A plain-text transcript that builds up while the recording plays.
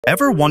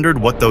Ever wondered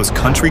what those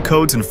country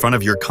codes in front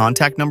of your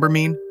contact number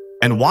mean?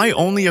 And why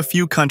only a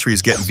few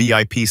countries get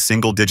VIP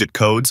single-digit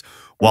codes,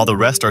 while the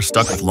rest are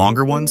stuck with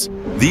longer ones?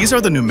 These are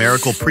the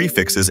numerical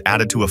prefixes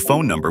added to a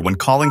phone number when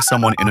calling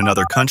someone in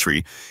another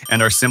country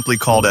and are simply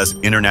called as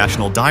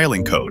international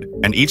dialing code,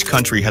 and each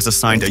country has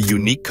assigned a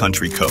unique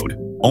country code.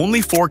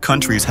 Only 4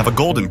 countries have a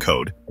golden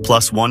code,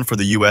 +1 for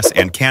the US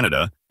and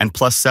Canada, and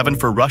 +7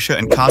 for Russia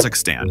and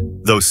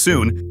Kazakhstan, though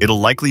soon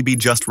it'll likely be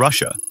just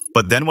Russia.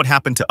 But then what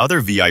happened to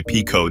other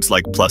VIP codes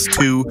like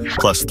 +2,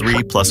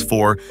 +3,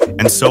 +4,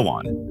 and so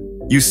on?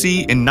 You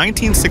see, in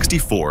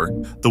 1964,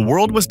 the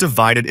world was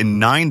divided in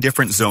 9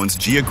 different zones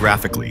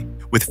geographically,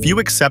 with few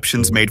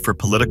exceptions made for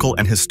political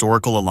and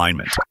historical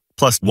alignment.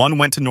 +1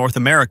 went to North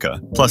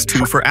America,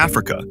 +2 for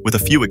Africa, with a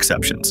few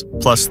exceptions,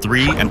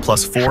 +3 and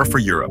 +4 for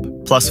Europe,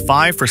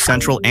 +5 for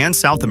Central and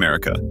South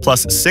America,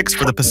 +6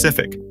 for the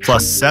Pacific,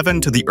 +7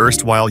 to the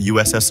erstwhile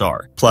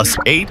USSR,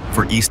 +8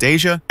 for East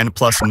Asia, and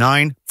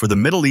 +9 for the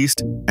Middle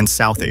East and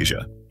South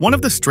Asia. One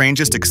of the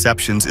strangest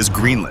exceptions is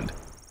Greenland,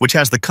 which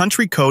has the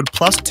country code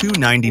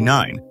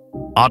 +299,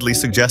 oddly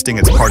suggesting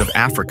it's part of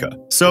Africa.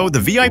 So the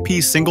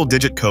VIP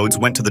single-digit codes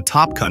went to the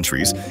top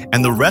countries,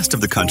 and the rest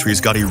of the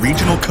countries got a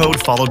regional code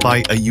followed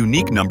by a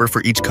unique number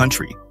for each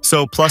country.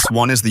 So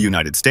 +1 is the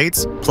United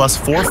States,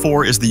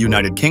 +44 is the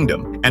United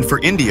Kingdom, and for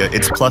India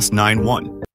it's +91.